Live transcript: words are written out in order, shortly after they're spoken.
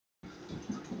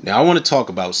Now, I want to talk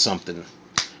about something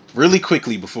really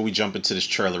quickly before we jump into this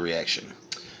trailer reaction.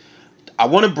 I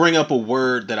want to bring up a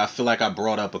word that I feel like I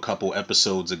brought up a couple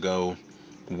episodes ago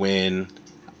when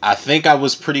I think I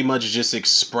was pretty much just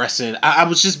expressing, I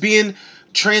was just being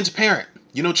transparent.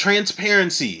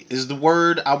 Transparency is the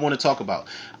word I want to talk about.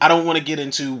 I don't want to get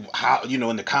into how,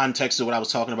 in the context of what I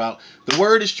was talking about. The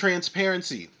word is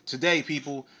transparency. Today,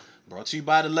 people, brought to you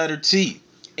by the letter T.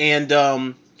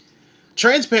 And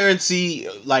transparency,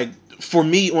 like for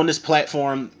me on this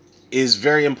platform, is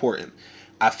very important.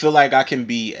 I feel like I can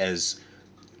be as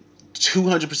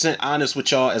 200% honest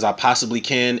with y'all as I possibly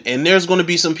can. And there's going to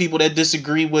be some people that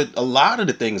disagree with a lot of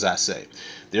the things I say.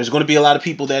 There's going to be a lot of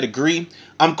people that agree.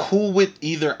 I'm cool with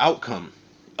either outcome.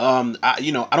 I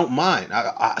don't mind.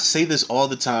 I say this all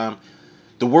the time.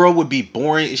 The world would be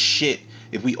boring as shit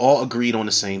if we all agreed on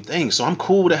the same thing. So I'm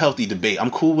cool with a healthy debate.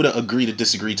 I'm cool with a agree to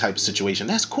disagree type of situation.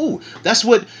 That's cool. That's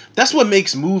what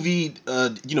makes movie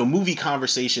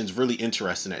conversations really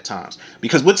interesting at times.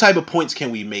 Because what type of points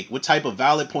can we make? What type of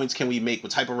valid points can we make?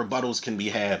 What type of rebuttals can we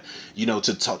have?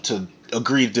 To talk to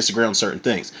agree to disagree on certain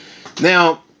things.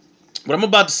 Now, what I'm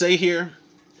about to say here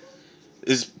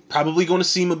is probably going to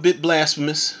seem a bit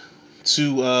blasphemous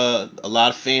to a lot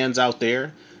of fans out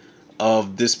there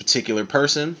of this particular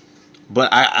person,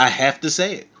 but I have to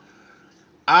say it.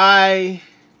 I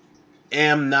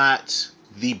am not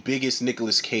the biggest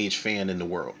Nicolas Cage fan in the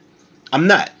world. I'm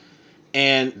not.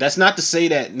 And that's not to say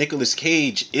that Nicolas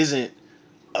Cage isn't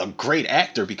a great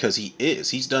actor, because he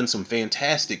is. He's done some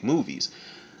fantastic movies.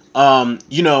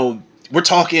 We're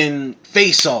talking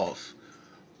Face Off.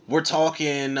 We're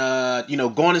talking,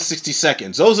 Gone in 60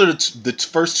 Seconds. Those are the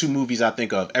first two movies I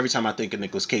think of every time I think of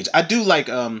Nicolas Cage. I do like,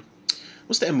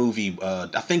 what's that movie? I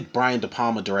think Brian De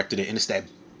Palma directed it, and it's that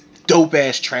dope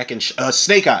ass track and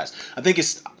Snake Eyes. I think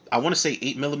it's, I want to say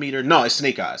 8 millimeter. No, it's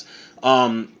Snake Eyes.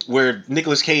 Where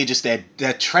Nicolas Cage is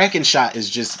that tracking shot is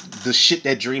just the shit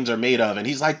that dreams are made of, and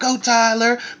he's like, "Go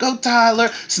Tyler, go Tyler."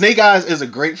 Snake Eyes is a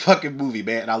great fucking movie,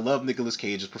 man, and I love Nicolas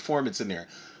Cage's performance in there.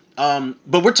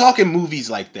 But we're talking movies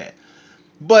like that.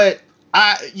 But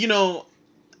I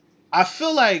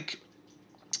feel like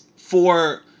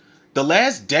for the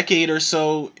last decade or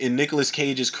so in Nicolas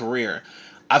Cage's career,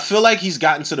 I feel like he's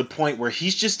gotten to the point where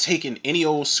he's just taking any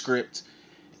old script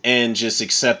and just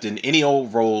accepting any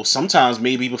old role, sometimes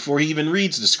maybe before he even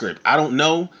reads the script. I don't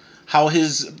know how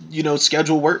his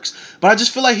schedule works, but I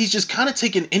just feel like he's just kind of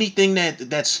taking anything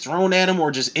that's thrown at him,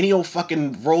 or just any old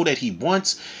fucking role that he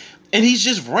wants, and he's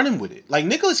just running with it. Like,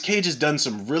 Nicolas Cage has done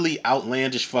some really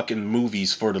outlandish fucking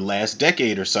movies for the last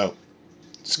decade or so.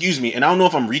 Excuse me, and I don't know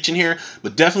if I'm reaching here,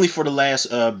 but definitely for the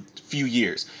last few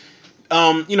years.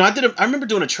 I remember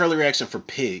doing a trailer reaction for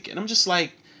Pig, and I'm just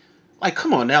like,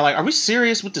 come on now, like, are we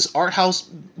serious with this art house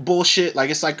bullshit? Like,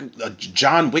 it's like a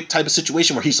John Wick type of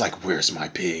situation where he's like, "Where's my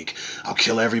pig? I'll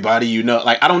kill everybody."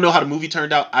 Like, I don't know how the movie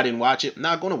turned out. I didn't watch it.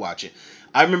 Not gonna watch it.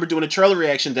 I remember doing a trailer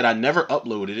reaction that I never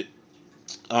uploaded it.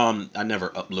 I never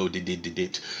uploaded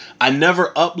it. I never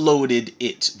uploaded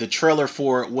it. The trailer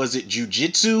for, was it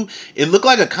Jujitsu? It looked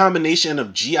like a combination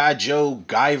of G.I. Joe,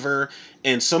 Guyver,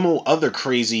 and some old other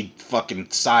crazy fucking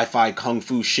sci-fi kung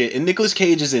fu shit. And Nicolas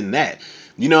Cage is in that.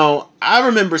 I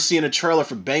remember seeing a trailer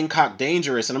for Bangkok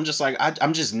Dangerous, and I'm just like,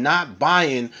 I'm just not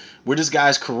buying where this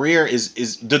guy's career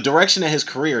is the direction that his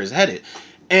career is headed.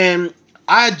 And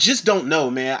I just don't know,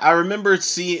 man. I remember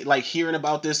hearing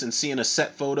about this and seeing a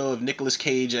set photo of Nicolas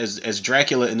Cage as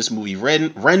Dracula in this movie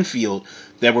Renfield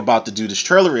that we're about to do this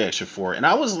trailer reaction for, and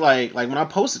I was like when I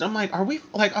posted, I'm like, are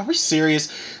we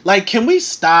serious? Like, can we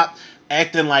stop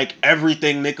acting like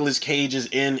everything Nicolas Cage is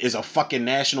in is a fucking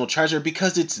national treasure,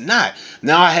 because it's not.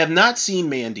 Now, I have not seen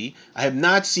Mandy. I have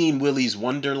not seen Willy's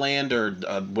Wonderland, or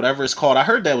whatever it's called. I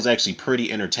heard that was actually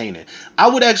pretty entertaining. I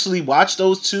would actually watch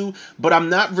those two, but I'm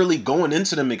not really going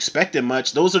into them expecting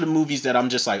much. Those are the movies that I'm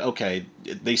just like, okay,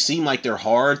 they seem like they're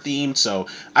horror themed, so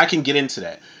I can get into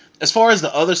that. As far as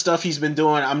the other stuff he's been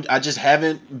doing, I just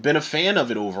haven't been a fan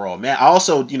of it overall, man. I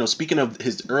also, speaking of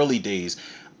his early days,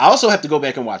 I also have to go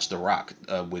back and watch The Rock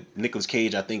with Nicolas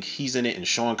Cage. I think he's in it, and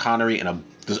Sean Connery, and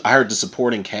I heard the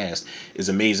supporting cast is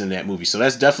amazing in that movie. So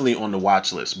that's definitely on the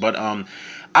watch list. But I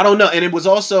don't know. And it was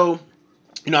also,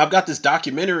 I've got this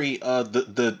documentary,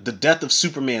 the Death of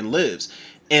Superman Lives,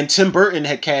 and Tim Burton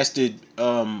had casted,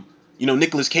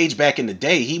 Nicolas Cage back in the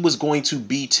day. He was going to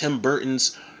be Tim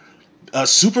Burton's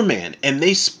Superman, and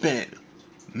they spent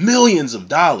millions of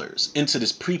dollars into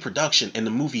this pre-production, and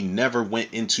the movie never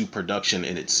went into production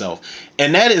in itself.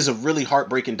 And that is a really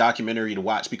heartbreaking documentary to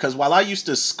watch, because while I used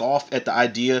to scoff at the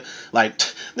idea, like,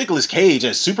 Nicolas Cage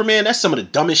as Superman, that's some of the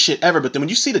dumbest shit ever. But then when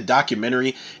you see the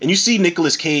documentary and you see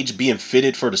Nicolas Cage being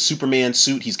fitted for the Superman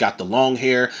suit, he's got the long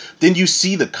hair, then you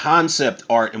see the concept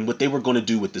art and what they were going to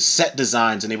do with the set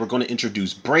designs, and they were going to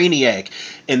introduce Brainiac,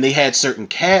 and they had certain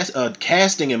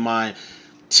casting in mind.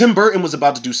 Tim Burton was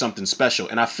about to do something special,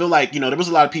 and I feel like, there was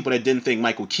a lot of people that didn't think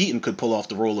Michael Keaton could pull off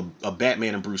the role of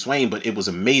Batman and Bruce Wayne, but it was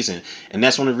amazing, and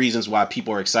that's one of the reasons why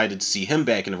people are excited to see him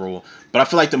back in the role. But I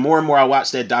feel like the more and more I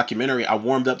watched that documentary, I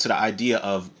warmed up to the idea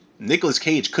of Nicolas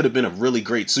Cage could have been a really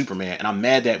great Superman, and I'm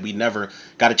mad that we never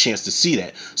got a chance to see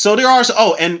that. So there are,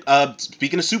 and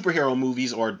speaking of superhero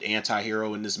movies, or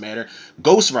anti-hero in this matter,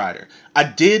 Ghost Rider.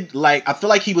 I feel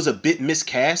like he was a bit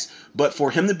miscast, but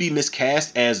for him to be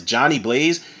miscast as Johnny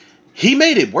Blaze, he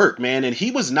made it work, man, and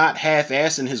he was not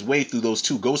half-assing his way through those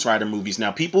two Ghost Rider movies.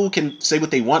 Now, people can say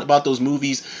what they want about those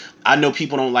movies. I know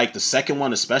people don't like the second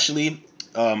one, especially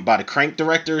by the Crank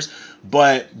directors,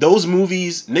 but those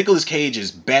movies, Nicolas Cage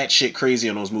is batshit crazy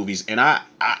on those movies, and I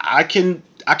can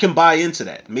buy into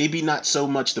that. Maybe not so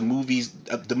much the movie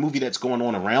that's going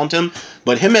on around him,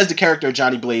 but him as the character of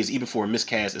Johnny Blaze, even for a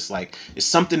miscast, it's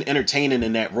something entertaining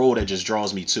in that role that just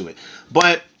draws me to it.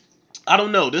 But I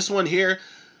don't know, this one here,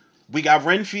 we got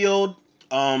Renfield.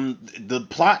 The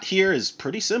plot here is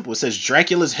pretty simple. It says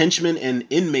Dracula's henchman and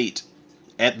inmate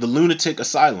at the lunatic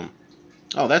asylum.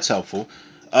 Oh, that's helpful.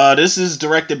 This is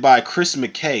directed by Chris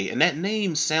McKay, and that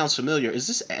name sounds familiar. Is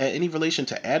this any relation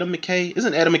to Adam McKay?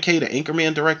 Isn't Adam McKay the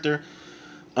Anchorman director?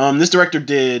 This director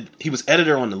he was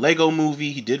editor on the Lego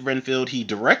movie. He did Renfield. He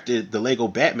directed the Lego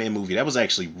Batman movie. That was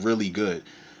actually really good.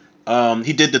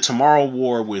 He did the Tomorrow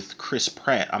War with Chris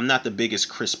Pratt. I'm not the biggest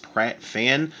Chris Pratt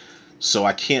fan, so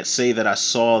I can't say that I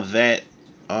saw that.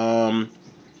 Um,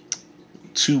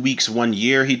 2 weeks, 1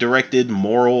 year. He directed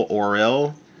Moral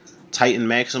Orel, Titan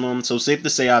Maximum. So safe to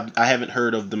say I haven't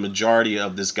heard of the majority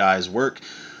of this guy's work.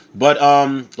 But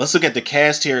let's look at the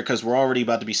cast here, because we're already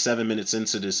about to be 7 minutes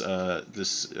into this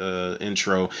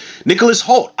intro. Nicholas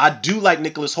Hoult. I do like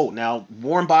Nicholas Hoult. Now,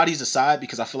 Warm Bodies aside,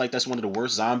 because I feel like that's one of the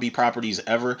worst zombie properties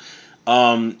ever.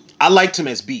 I liked him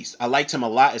as Beast. I liked him a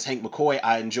lot as Hank McCoy.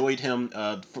 I enjoyed him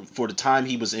for the time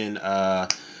he was in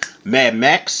Mad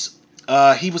Max.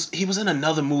 He was in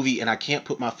another movie, and I can't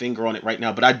put my finger on it right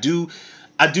now. But I do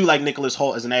like Nicholas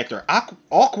Hoult as an actor.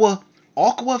 Aquafina.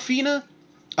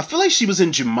 I feel like she was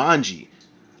in Jumanji.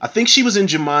 I think she was in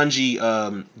Jumanji,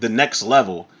 The Next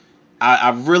Level.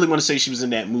 I really want to say she was in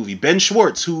that movie. Ben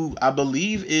Schwartz, who I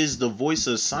believe is the voice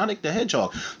of Sonic the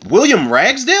Hedgehog. William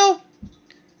Ragsdale?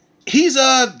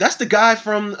 That's the guy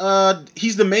from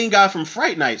he's the main guy from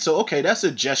Fright Night. So okay, that's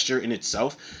a gesture in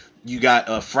itself. You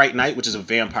got Fright Night, which is a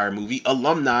vampire movie,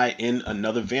 alumni in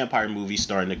another vampire movie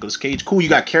starring Nicolas Cage. Cool. You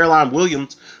got Caroline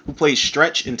Williams, who plays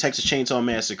Stretch in Texas Chainsaw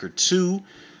Massacre 2.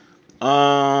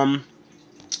 Um,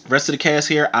 Rest of the cast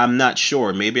here, I'm not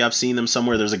sure. Maybe I've seen them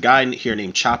somewhere. There's a guy here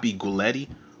named Choppy Giglietti.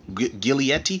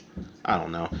 I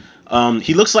don't know.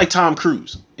 He looks like Tom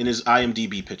Cruise in his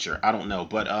IMDb picture. I don't know,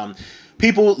 but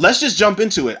people, let's just jump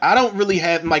into it. I don't really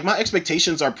have my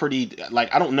expectations are pretty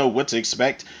I don't know what to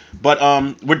expect, but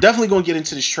we're definitely going to get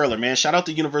into this trailer, man. Shout out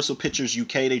to Universal Pictures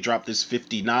UK. They dropped this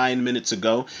 59 minutes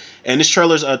ago, and this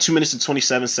trailer's 2 minutes and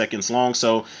 27 seconds long.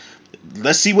 So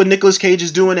let's see what Nicolas Cage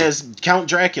is doing as Count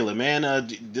Dracula, man.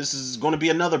 This is going to be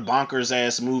another bonkers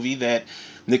ass movie that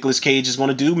Nicolas Cage is going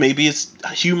to do. Maybe it's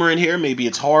humor in here, maybe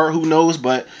it's horror, who knows?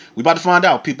 But we about to find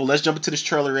out, people. Let's jump into this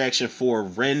trailer reaction for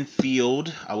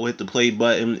Renfield. I will hit the play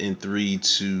button in 3,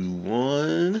 2,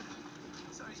 1.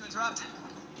 Sorry to interrupt.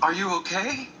 Are you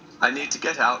okay? I need to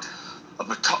get out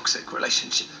of a toxic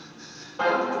relationship.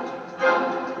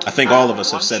 I think all of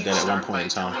us have said that at one point in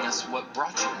time. Telling us what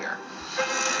brought you here.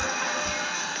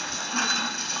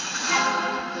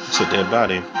 It's a dead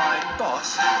body. My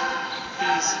boss,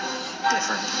 he's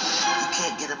different. You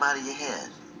can't get him out of your head.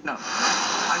 No.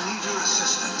 I need your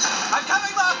assistance. I'm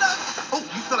coming, Master! Oh,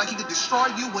 you feel like he could destroy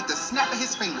you with the snap of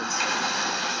his fingers?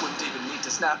 Wouldn't even need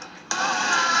to snap.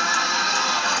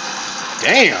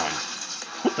 Damn.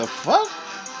 What the fuck?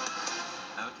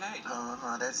 Okay.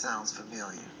 That sounds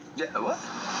familiar. Yeah, what?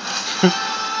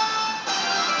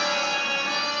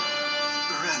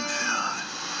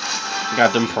 Renfield.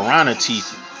 Got them piranha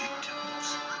teeth.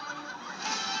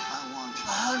 I want a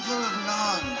handful of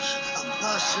nuns, a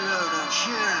busload of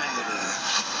cheerleaders.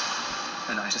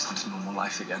 And I just want a normal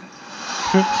life again.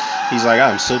 He's like,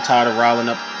 I'm so tired of riling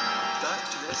up But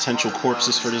potential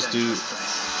corpses for this dude.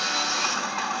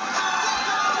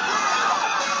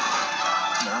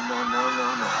 No, no, no,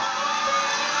 no, no.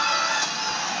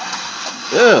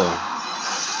 Ew.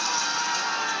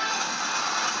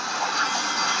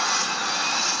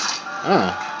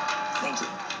 Thank you.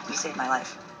 You saved my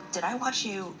life. Did I watch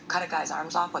you cut a guy's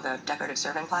arms off with a decorative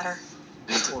serving platter?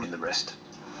 In the wrist.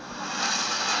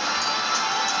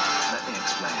 Let me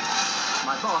explain.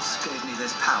 My boss gave me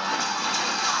this power.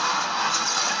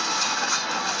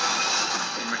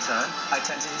 In return, I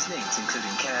tend to his needs,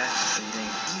 including care, feeding.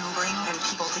 You bring him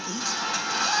people to eat?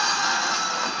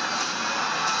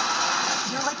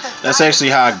 You're like that That's guy actually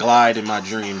that- how I glide in my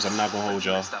dreams. I'm not gonna hold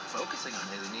y'all. Stop focusing on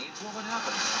his needs. What would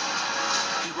happen?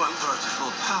 He won't grow to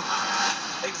full power.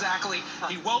 Exactly.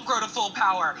 He won't grow to full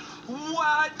power.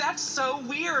 What? That's so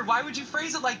weird. Why would you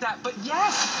phrase it like that? But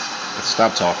yes.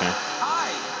 Stop talking.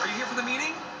 Hi. Are you here for the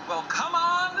meeting? Well, come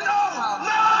on. No!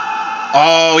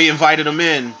 Oh, he invited him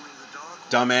in. Only the dark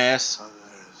one. Dumbass.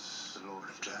 Others, the Lord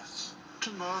of Death. To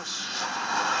most,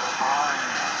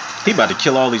 I He about to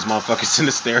kill all these motherfuckers in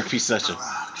this therapy session.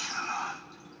 Dracula.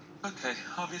 Okay,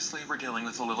 obviously we're dealing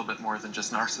with a little bit more than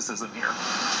just narcissism here.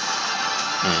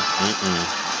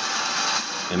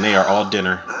 And they are all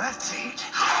dinner. Let's eat.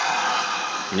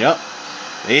 Yep.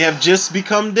 They have just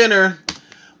become dinner.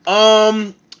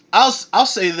 I'll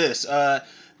say this.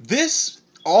 This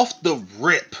off the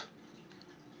rip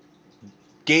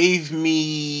gave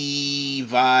me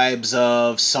vibes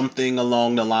of something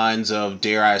along the lines of,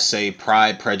 dare I say,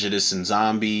 Pride, Prejudice, and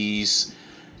Zombies,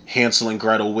 Hansel and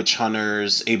Gretel, Witch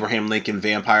Hunters, Abraham Lincoln,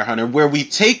 Vampire Hunter, where we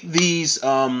take these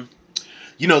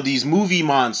these movie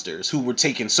monsters who were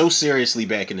taken so seriously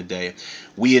back in the day.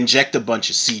 We inject a bunch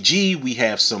of CG. We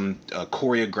have some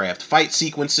choreographed fight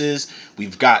sequences.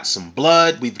 We've got some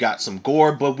blood. We've got some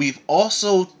gore. But we've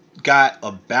also got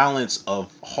a balance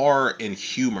of horror and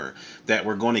humor that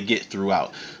we're going to get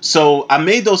throughout. So I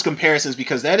made those comparisons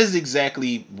because that is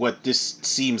exactly what this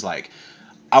seems like.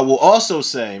 I will also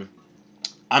say,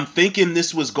 I'm thinking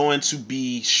this was going to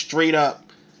be straight up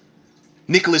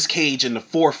Nicolas Cage in the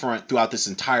forefront throughout this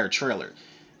entire trailer.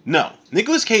 No,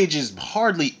 Nicolas Cage is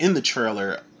hardly in the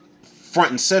trailer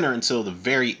front and center until the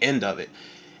very end of it.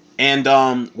 And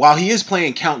while he is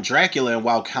playing Count Dracula, and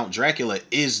while Count Dracula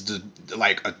is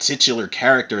like a titular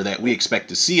character that we expect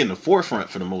to see in the forefront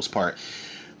for the most part,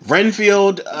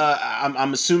 Renfield,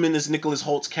 I'm assuming is Nicholas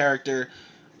Holt's character.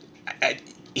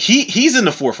 He's in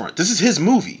the forefront. This is his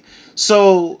movie,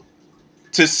 so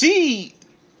to see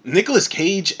Nicolas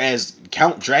Cage as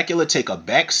Count Dracula take a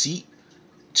back seat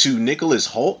to Nicholas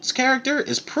Holt's character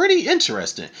is pretty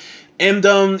interesting.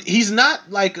 And he's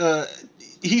not like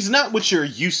he's not what you're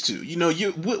used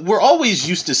to. We're always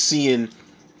used to seeing,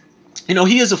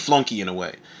 he is a flunky in a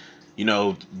way.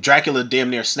 Dracula damn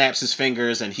near snaps his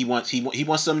fingers and he wants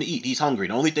something to eat. He's hungry.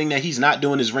 The only thing that he's not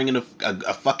doing is ringing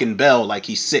a fucking bell like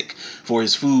he's sick for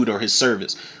his food or his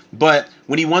service. But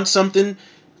when he wants something,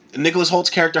 Nicholas Holt's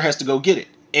character has to go get it.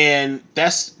 And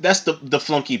that's the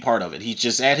flunky part of it. He's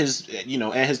just at his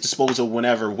disposal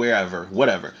whenever, wherever,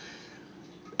 whatever.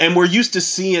 And we're used to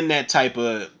seeing that type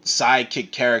of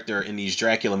sidekick character in these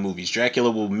Dracula movies.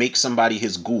 Dracula will make somebody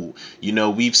his ghoul.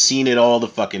 We've seen it all the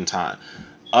fucking time.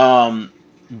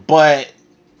 But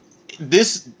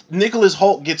this Nicholas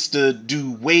Hoult gets to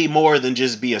do way more than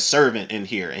just be a servant in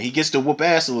here, and he gets to whoop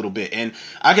ass a little bit, and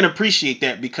I can appreciate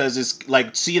that because it's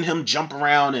like seeing him jump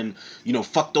around and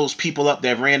fuck those people up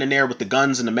that ran in there with the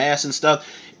guns and the masks and stuff.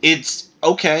 It's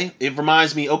okay. It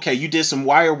reminds me, okay, you did some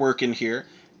wire work in here,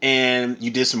 and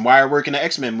you did some wire work in the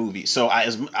X-Men movie. So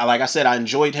like I said, I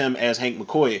enjoyed him as Hank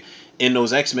McCoy in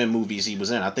those X-Men movies he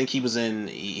was in. I think he was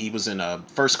in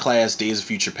First Class, Days of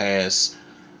Future Past,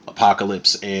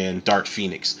 Apocalypse, and Dark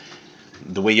Phoenix.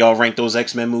 The way y'all rank those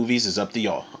X-Men movies is up to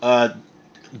y'all.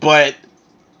 But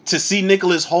to see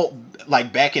Nicholas Hoult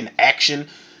like back in action,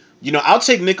 I'll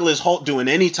take Nicholas Hoult doing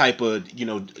any type of,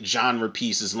 genre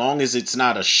piece as long as it's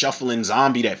not a shuffling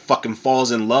zombie that fucking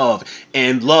falls in love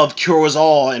and love cures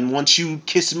all, and once you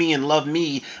kiss me and love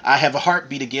me, I have a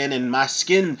heartbeat again and my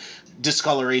skin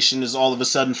discoloration is all of a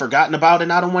sudden forgotten about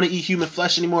and I don't want to eat human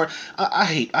flesh anymore. I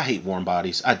hate Warm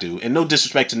Bodies. I do. And no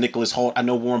disrespect to Nicholas Hoult. I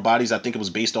know Warm Bodies. I think it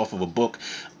was based off of a book.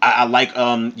 I like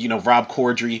Rob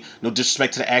Corddry. No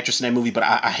disrespect to the actress in that movie, but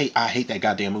I hate that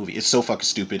goddamn movie. It's so fucking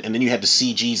stupid. And then you had the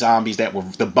CG zombies that were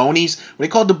the Bonies. Were they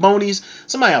called the Bonies?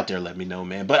 Somebody out there let me know,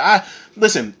 man. But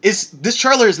listen, this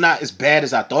trailer is not as bad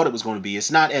as I thought it was going to be.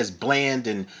 It's not as bland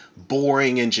and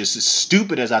boring and just as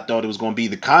stupid as I thought it was going to be.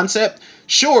 The concept,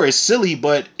 sure, is silly,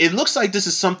 but it looks like this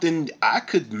is something I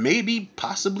could maybe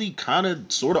possibly kind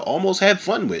of sort of almost have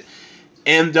fun with.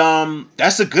 And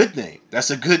that's a good thing. That's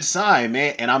a good sign,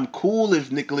 man. And I'm cool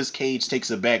if Nicolas Cage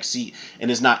takes a back seat and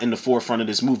is not in the forefront of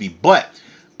this movie. But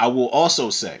I will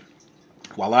also say,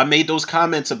 while I made those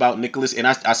comments about Nicholas, and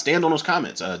I stand on those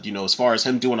comments, as far as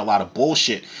him doing a lot of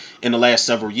bullshit in the last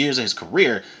several years of his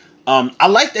career, I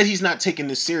like that he's not taking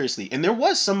this seriously. And there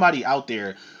was somebody out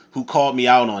there who called me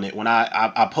out on it when I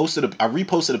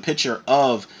reposted a picture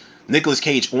of Nicolas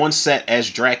Cage on set as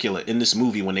Dracula in this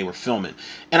movie when they were filming.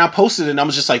 And I posted it and I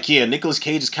was just like, yeah, Nicolas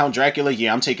Cage is Count Dracula.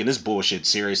 Yeah, I'm taking this bullshit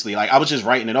seriously. Like, I was just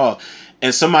writing it off.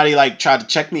 And somebody like tried to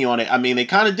check me on it. I mean, they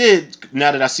kind of did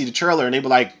now that I see the trailer, and they were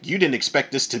like, you didn't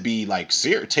expect this to be like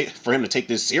for him to take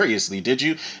this seriously, did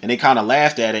you? And they kind of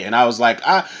laughed at it. And I was like,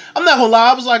 I'm not gonna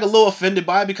lie, I was like a little offended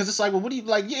by it, because it's like, well, what do you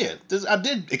like? Yeah, I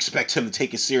did expect him to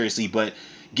take it seriously, but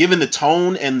given the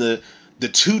tone and the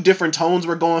two different tones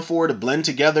we're going for to blend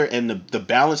together, and the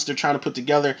balance they're trying to put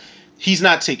together, he's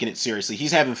not taking it seriously.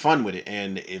 He's having fun with it.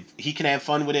 And if he can have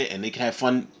fun with it and they can have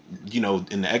fun,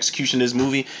 in the execution of this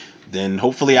movie, then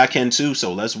hopefully I can too.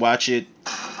 So let's watch it.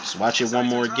 Let's watch it Sorry one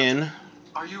to more interrupt. again.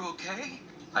 Are you okay?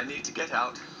 I need to get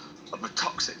out of a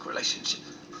toxic relationship.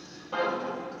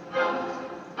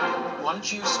 Why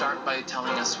don't you start by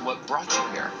telling us what brought you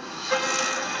here?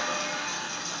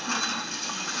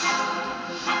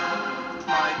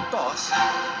 My boss,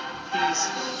 he's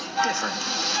different.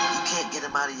 You can't get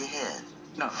him out of your head.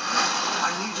 No. I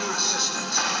need your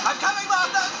assistance. I'm coming,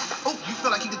 Master! Oh, you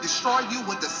feel like he could destroy you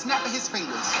with the snap of his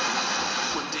fingers.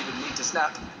 Wouldn't even need to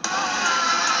snap.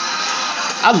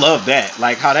 I love that.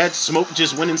 Like how that smoke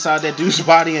just went inside that dude's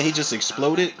body and he just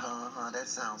exploded. That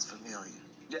sounds familiar.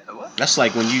 Yeah, what? That's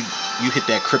like when you hit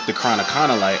that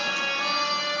Cryptochronicana like.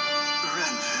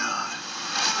 Renfield,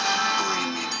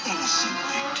 bring in innocent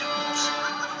victims.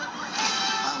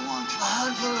 I want a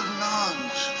handful of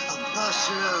nuns, a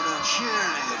Barcelona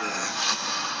cheerleader.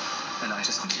 And I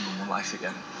just want a normal life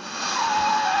again.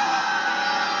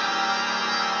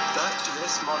 But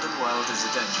this modern world is a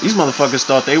dangerous These place. motherfuckers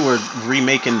thought they were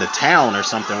remaking The Town or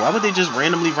something. Why would they just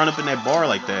randomly run up in that bar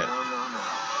like that? No.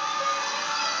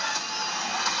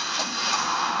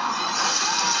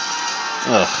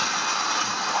 Ugh.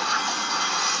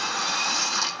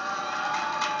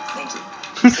 Thank you.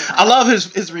 I love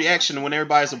his reaction when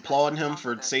everybody's applauding him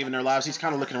for saving their lives. He's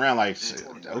kind of looking around like,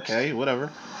 okay,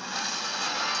 whatever.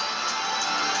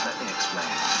 Let me explain.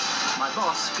 My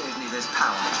boss gave me this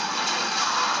power.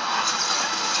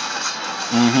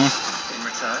 Mm-hmm. In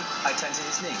return, I tend to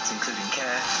his needs, including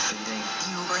care, feeding.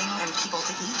 You bring them people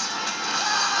to eat?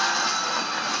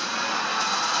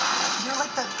 You're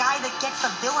like the guy that gets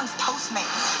the villain's Postmates.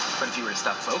 But if you were to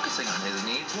stop focusing on his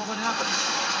needs, what would happen?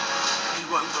 He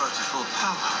won't grow to full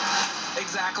power.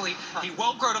 Exactly. He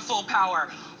won't grow to full power.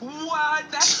 What?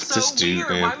 That's so This dude, weird.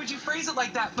 man. Why would you phrase it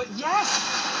like that? But yes.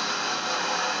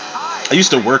 Hi. I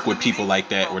used to Are you work with with people me? like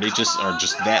that, Well, where they come just are on.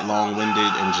 just that long-winded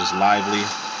and just lively.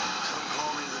 Some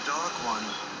call me the Dark One,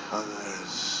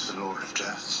 others the Lord of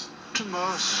Death. To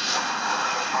most,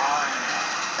 I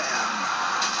am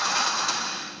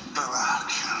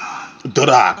Dracula.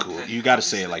 Draco. Okay, You gotta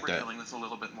say obviously it like we're that. dealing with a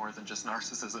little bit more than just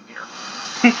narcissism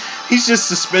here. He's just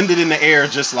suspended in the air,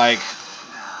 just like,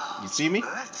 you see me?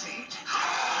 Let's eat.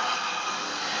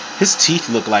 His teeth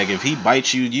look like if he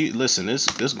bites you, listen, this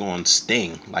going to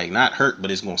sting. Like, not hurt, but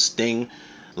it's going to sting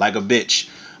like a bitch.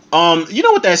 You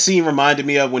know what that scene reminded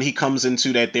me of when he comes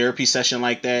into that therapy session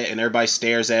like that and everybody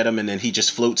stares at him and then he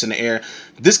just floats in the air.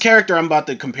 This character I'm about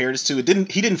to compare this to, he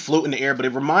didn't float in the air, but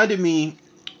it reminded me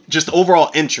just the overall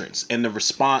entrance and the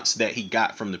response that he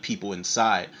got from the people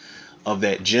inside of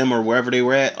that gym or wherever they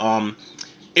were at.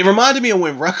 It reminded me of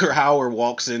when Rucker Hauer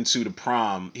walks into the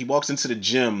prom. He walks into the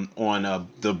gym on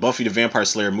the Buffy the Vampire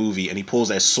Slayer movie, and he pulls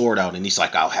that sword out, and he's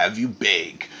like, "I'll have you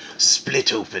beg,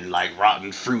 split open like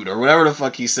rotten fruit," or whatever the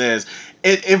fuck he says.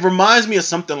 It reminds me of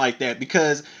something like that,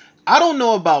 because I don't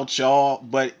know about y'all,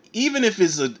 but even if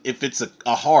it's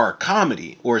a horror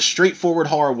comedy or a straightforward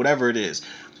horror, whatever it is,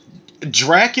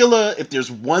 Dracula. If there's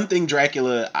one thing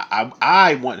Dracula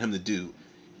I want him to do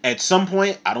at some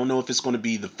point, I don't know if it's going to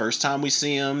be the first time we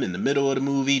see him, in the middle of the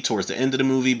movie, towards the end of the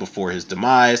movie, before his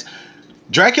demise.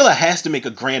 Dracula has to make a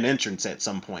grand entrance at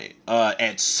some point.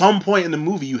 At some point in the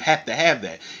movie, you have to have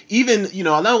that. Even,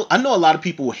 I know a lot of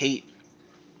people hate,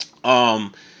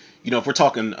 if we're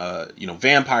talking,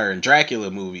 vampire and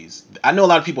Dracula movies. I know a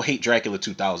lot of people hate Dracula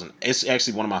 2000. It's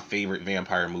actually one of my favorite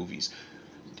vampire movies.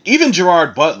 Even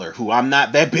Gerard Butler, who I'm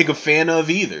not that big a fan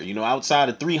of either, outside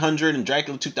of 300 and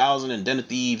Dracula 2000 and Den of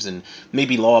Thieves and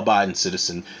maybe Law Abiding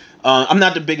Citizen. I'm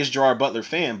not the biggest Gerard Butler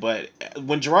fan, but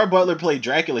when Gerard Butler played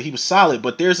Dracula, he was solid.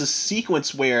 But there's a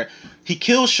sequence where he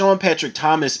kills Sean Patrick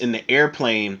Thomas in the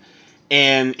airplane,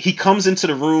 and he comes into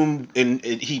the room and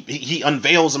he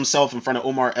unveils himself in front of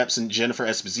Omar Epps and Jennifer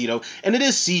Esposito, and it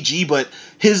is CG, but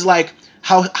his like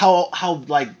how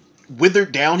like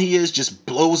withered down he is just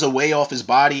blows away off his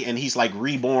body, and he's like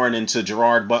reborn into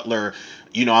Gerard Butler.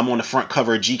 I'm on the front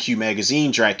cover of GQ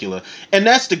magazine Dracula, and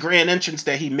that's the grand entrance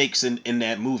that he makes in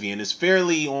that movie, and it's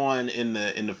fairly on in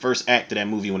the first act of that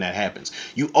movie when that happens.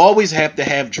 You always have to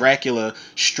have Dracula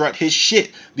strut his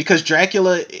shit, because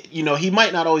Dracula, he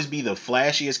might not always be the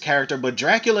flashiest character, but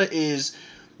Dracula is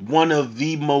one of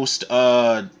the most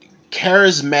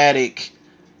charismatic,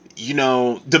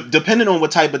 depending on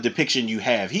what type of depiction you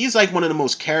have. He's like one of the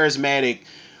most charismatic,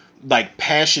 like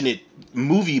passionate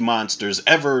movie monsters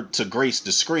ever to grace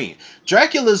the screen.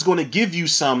 Dracula is going to give you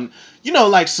some,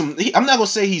 like some. I'm not gonna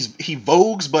say he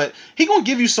vogues, but he gonna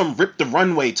give you some rip the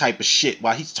runway type of shit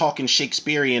while he's talking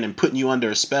Shakespearean and putting you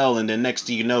under a spell, and then next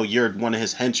thing you know, you're one of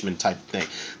his henchmen type of thing.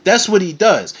 That's what he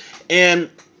does, and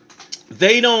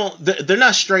they're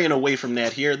not straying away from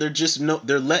that here.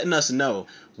 They're letting us know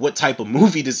what type of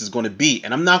movie this is going to be.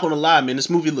 And I'm not going to lie, man, this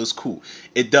movie looks cool.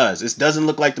 It does. It doesn't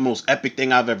look like the most epic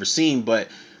thing I've ever seen, but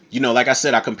like I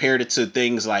said, I compared it to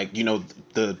things like,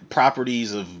 the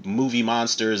properties of movie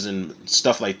monsters and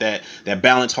stuff like that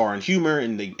balance horror and humor,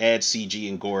 and they add CG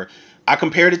and gore. I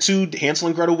compared it to Hansel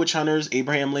and Gretel Witch Hunters,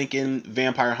 Abraham Lincoln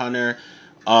Vampire Hunter,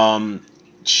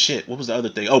 shit, what was the other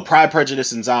thing? Oh, Pride,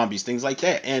 Prejudice, and Zombies, things like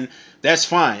that. And that's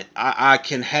fine. I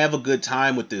can have a good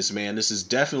time with this, man. This is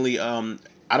definitely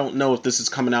I don't know if this is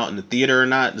coming out in the theater or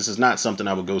not. This is not something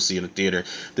I would go see in the theater.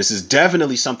 This is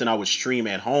definitely something I would stream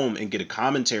at home and get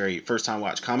a first time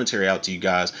watch commentary out to you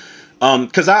guys.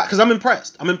 Cause I'm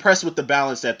impressed. I'm impressed with the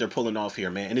balance that they're pulling off here,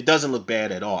 man. And it doesn't look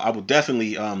bad at all. I will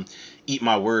definitely eat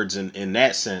my words in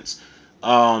that sense.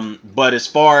 But as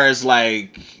far as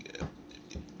like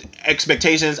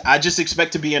expectations, I just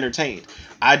expect to be entertained.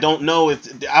 I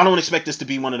don't expect this to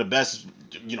be one of the best,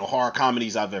 horror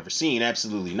comedies I've ever seen.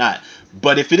 Absolutely not.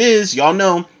 But if it is, y'all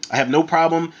know I have no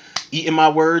problem eating my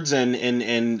words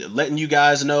and letting you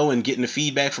guys know and getting the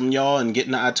feedback from y'all and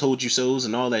getting the I told you so's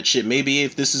and all that shit. Maybe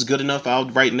if this is good enough, I'll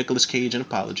write Nicolas Cage an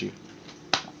apology.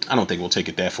 I don't think we'll take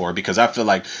it that far, because I feel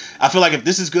like if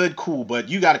this is good, cool, but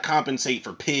you got to compensate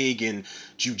for Pig and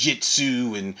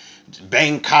Jujitsu and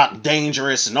Bangkok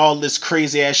Dangerous and all this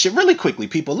crazy ass shit. Really quickly,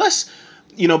 people, let's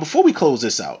before we close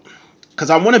this out, because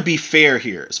I want to be fair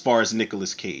here as far as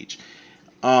Nicolas Cage.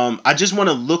 I just want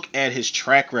to look at his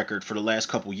track record for the last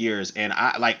couple years, and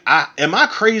I am I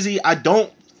crazy? I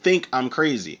don't think I'm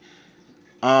crazy.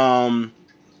 Um,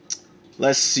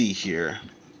 let's see here.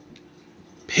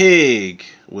 Pig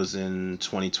was in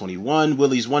 2021.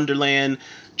 Willy's Wonderland.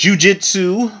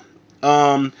 Jiu-Jitsu.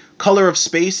 Color of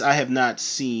Space, I have not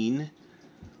seen.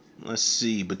 Let's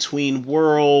see. Between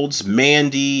Worlds.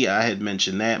 Mandy, I had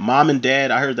mentioned that. Mom and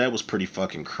Dad, I heard that was pretty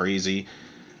fucking crazy.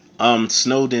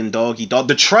 Snowden, Doggy Dog.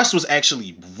 The Trust was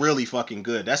actually really fucking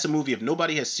good. That's a movie. If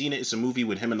nobody has seen it, it's a movie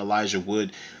with him and Elijah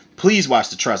Wood. Please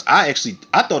watch The Trust. I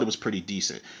thought it was pretty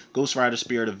decent. Ghost Rider,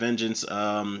 Spirit of Vengeance.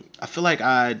 I feel like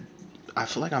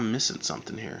I'm missing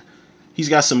something here. He's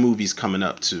got some movies coming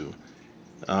up too.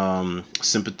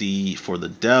 Sympathy for the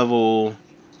Devil,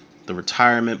 The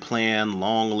Retirement Plan,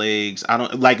 Long Legs. I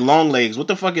don't like Long Legs. What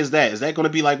the fuck is that? Is that going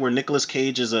to be like where Nicolas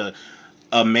Cage is a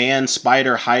man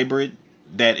spider hybrid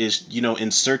that is,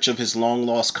 in search of his long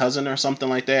lost cousin or something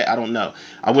like that? I don't know.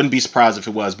 I wouldn't be surprised if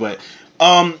it was, but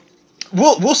um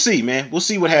we'll see, man. We'll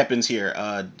see what happens here,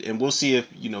 and we'll see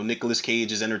if Nicolas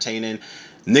Cage is entertaining.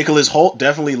 Nicholas Holt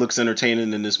definitely looks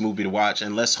entertaining in this movie to watch,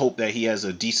 and let's hope that he has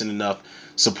a decent enough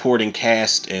supporting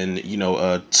cast and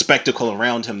a spectacle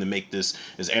around him to make this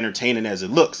as entertaining as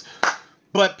it looks.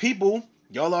 But people,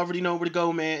 y'all already know where to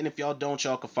go, man. And if y'all don't,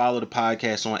 y'all can follow the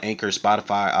podcast on Anchor,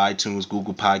 Spotify, iTunes,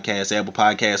 Google Podcasts, Apple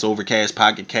Podcasts, Overcast,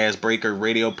 Pocket Cast, Breaker,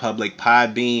 Radio Public,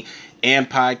 Podbean, and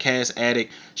Podcast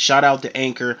Addict. Shout out to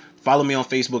Anchor. Follow me on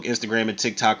Facebook, Instagram, and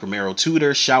TikTok, Romero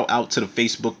Tudor. Shout out to the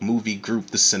Facebook movie group,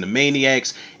 The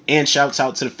Cinemaniacs. And shouts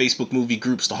out to the Facebook movie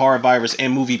groups, The Horror Virus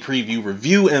and Movie Preview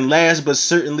Review. And last but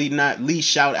certainly not least,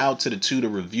 shout out to the Tudor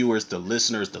reviewers, the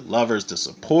listeners, the lovers, the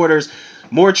supporters.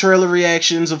 More trailer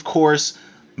reactions, of course.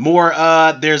 More,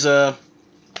 there's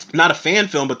not a fan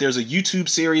film, but there's a YouTube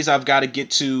series I've got to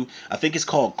get to. I think it's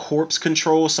called Corpse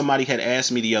Control. Somebody had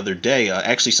asked me the other day,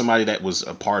 actually somebody that was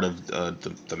a part of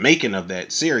the making of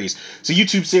that series. It's a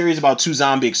YouTube series about two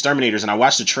zombie exterminators, and I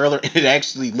watched the trailer, and it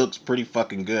actually looks pretty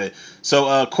fucking good.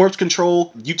 So Corpse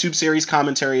Control YouTube series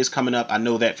commentary is coming up. I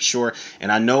know that for sure,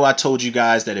 and I know I told you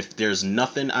guys that if there's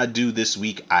nothing I do this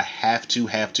week, I have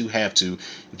to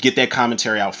get that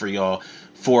commentary out for y'all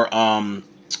for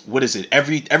what is it?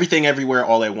 Everything Everywhere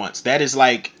All at Once. That is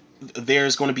like,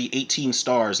 there's going to be 18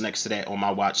 stars next to that on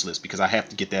my watch list, because I have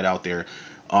to get that out there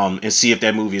and see if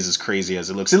that movie is as crazy as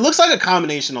it looks. It looks like a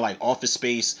combination of like Office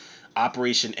Space,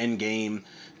 Operation Endgame,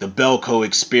 the Belko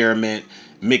experiment,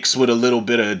 mixed with a little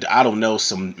bit of, I don't know,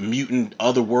 some mutant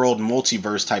otherworld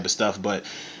multiverse type of stuff. But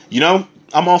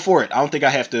I'm all for it. I don't think I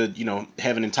have to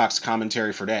have an intox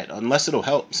commentary for that unless it'll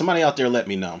help. Somebody out there, let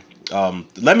me know.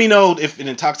 Let me know if an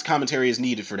intox commentary is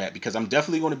needed for that, because I'm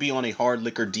definitely going to be on a hard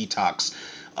liquor detox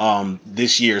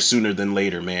this year sooner than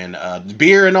later, man.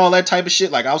 Beer and all that type of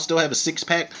shit, like I'll still have a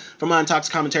 6-pack for my intox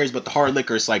commentaries, but the hard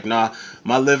liquor, it's like, nah,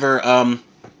 my liver,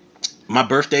 my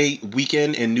birthday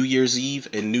weekend and New Year's Eve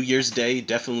and New Year's Day,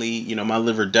 definitely, my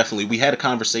liver definitely, we had a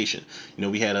conversation.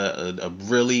 We had a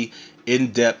really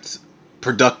in-depth,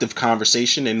 productive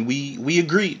conversation, and we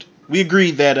agreed. We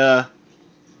agreed that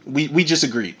we just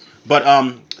agreed. But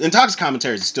Intox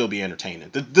commentaries will still be entertaining.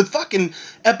 The fucking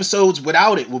episodes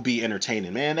without it will be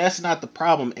entertaining, man. That's not the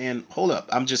problem. And hold up,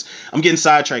 I'm getting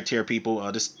sidetracked here, people.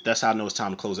 That's how I know it's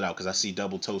time to close it out, because I see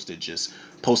Double Toasted just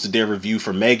posted their review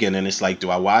for Megan, and it's like, do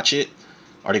I watch it?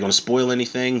 Are they going to spoil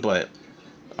anything? But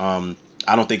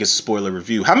I don't think it's a spoiler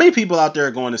review. How many people out there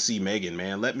are going to see Megan,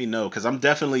 man? Let me know, because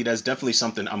that's definitely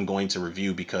something I'm going to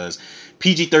review, because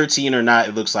PG-13 or not,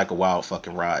 it looks like a wild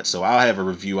fucking ride. So I'll have a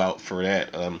review out for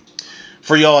that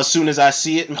for y'all as soon as I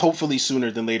see it, and hopefully sooner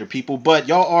than later, people. But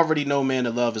y'all already know, man, the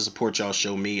love and support y'all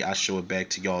show me, I show it back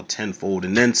to y'all tenfold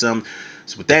and then some.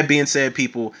 So with that being said,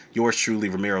 people, yours truly,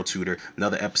 Romero Tudor.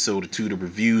 Another episode of Tudor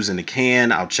Reviews in the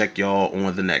can. I'll check y'all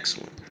on the next one.